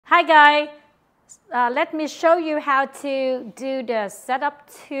Hi guys, let me show you how to do the setup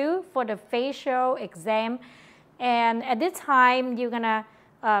 2 for the facial exam. And at this time, you're gonna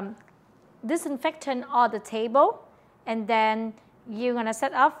disinfectant all the table, and then you're gonna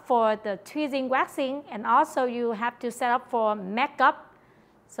set up for the tweezing waxing, and also you have to set up for makeup.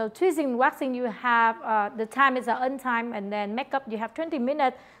 So tweezing waxing, you have the time is on time, and then makeup you have 20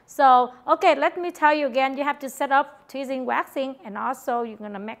 minutes. So okay, let me tell you again, you have to set up tweezing waxing, and also you're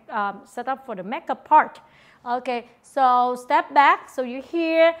gonna set up for the makeup part. Okay, so step back, so you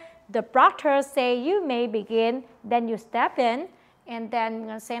hear the proctor say you may begin, then you step in, and then I'm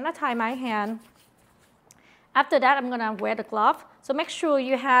gonna sanitize my hand. After that, I'm gonna wear the glove. So make sure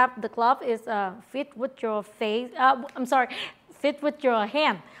you have the glove is fit with your face. Fit with your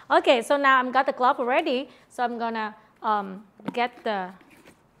hand. Okay, so now I've got the glove already. So I'm gonna get the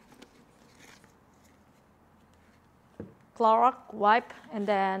Clorox wipe, and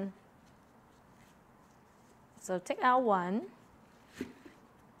then so take out one.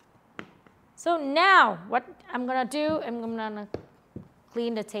 So now what I'm gonna do, I'm gonna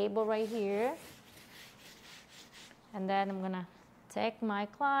clean the table right here, and then I'm gonna take my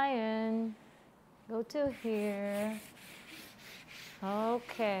client, go to here.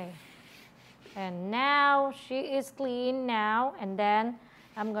 Okay, and now she is clean now, and then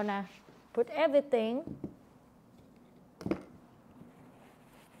I'm gonna put everything.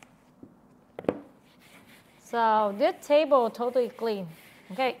 So this table totally clean.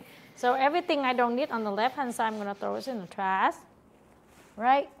 Okay, so everything I don't need on the left hand side, I'm gonna throw it in the trash,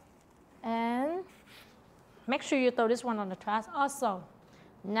 right? And make sure you throw this one on the trash also.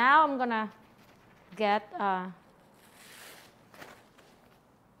 Now I'm gonna get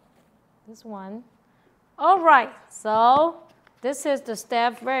this one. All right, so this is the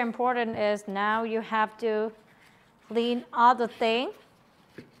step, very important, is now you have to clean all the thing.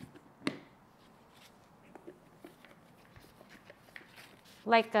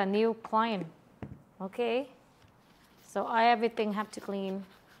 Like a new client, okay? So everything have to clean.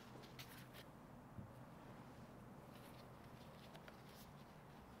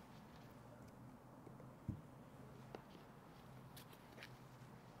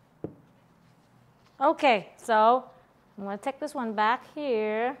 Okay, so I'm going to take this one back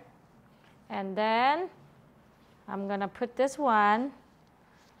here, and then I'm going to put this one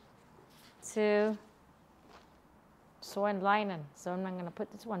to sew and linen. So I'm going to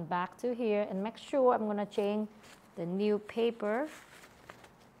put this one back to here, and make sure I'm going to change the new paper.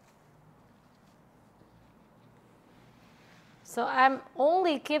 So I'm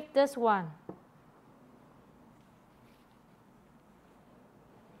only keep this one.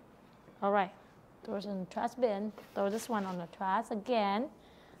 All right. Throw it in the trash bin. Throw this one on the trash again.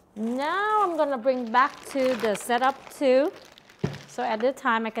 Now I'm going to bring back to the setup 2. So at this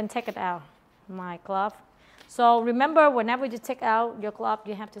time, I can take it out, my glove. So remember, whenever you take out your glove,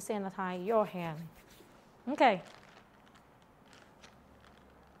 you have to sanitize your hand. Okay.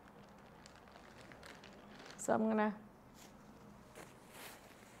 So I'm going to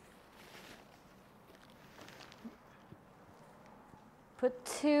put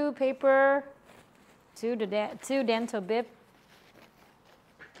 2 paper to the 2 dental bib.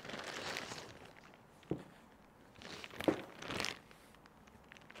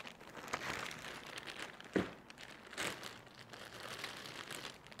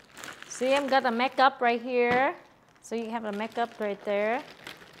 See, I've got a makeup right here. So you have a makeup right there.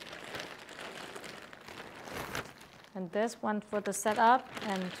 And this one for the setup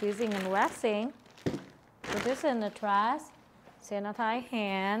and tweezing and waxing. Put this in the trash. Sanitize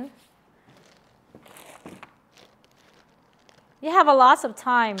hand. You have a lot of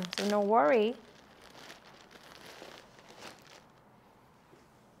time, so no worry.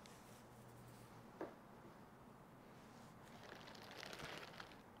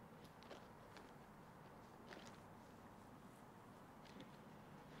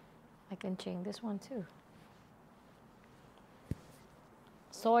 I can change this one too.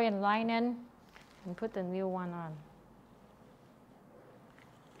 Sew and linen, and put the new one on.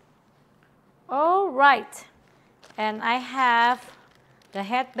 All right. And I have the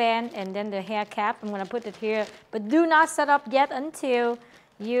headband and then the hair cap. I'm going to put it here. But do not set up yet until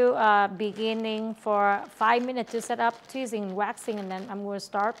you are beginning for 5 minutes to set up tweezing and waxing. And then I'm going to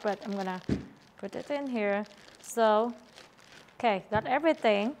start, but I'm going to put it in here. So, okay, got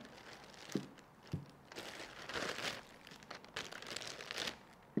everything.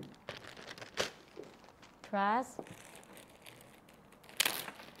 Trash.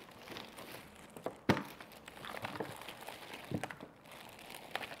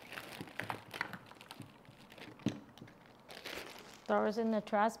 Throw it in the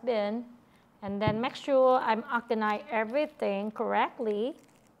trash bin. And then make sure I'm organize everything correctly.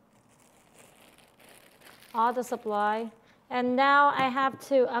 All the supply. And now I have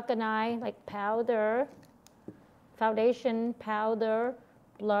to organize like powder, foundation, powder,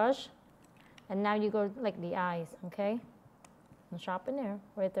 blush. And now you go like the eyes, okay? And sharpen there,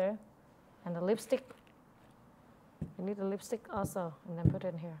 right there. And the lipstick. You need the lipstick also, and then put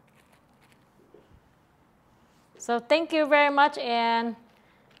it in here. So thank you very much, and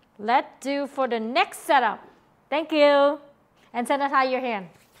let's do for the next setup. Thank you. And sanitize your hand.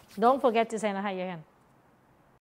 Don't forget to sanitize your hand.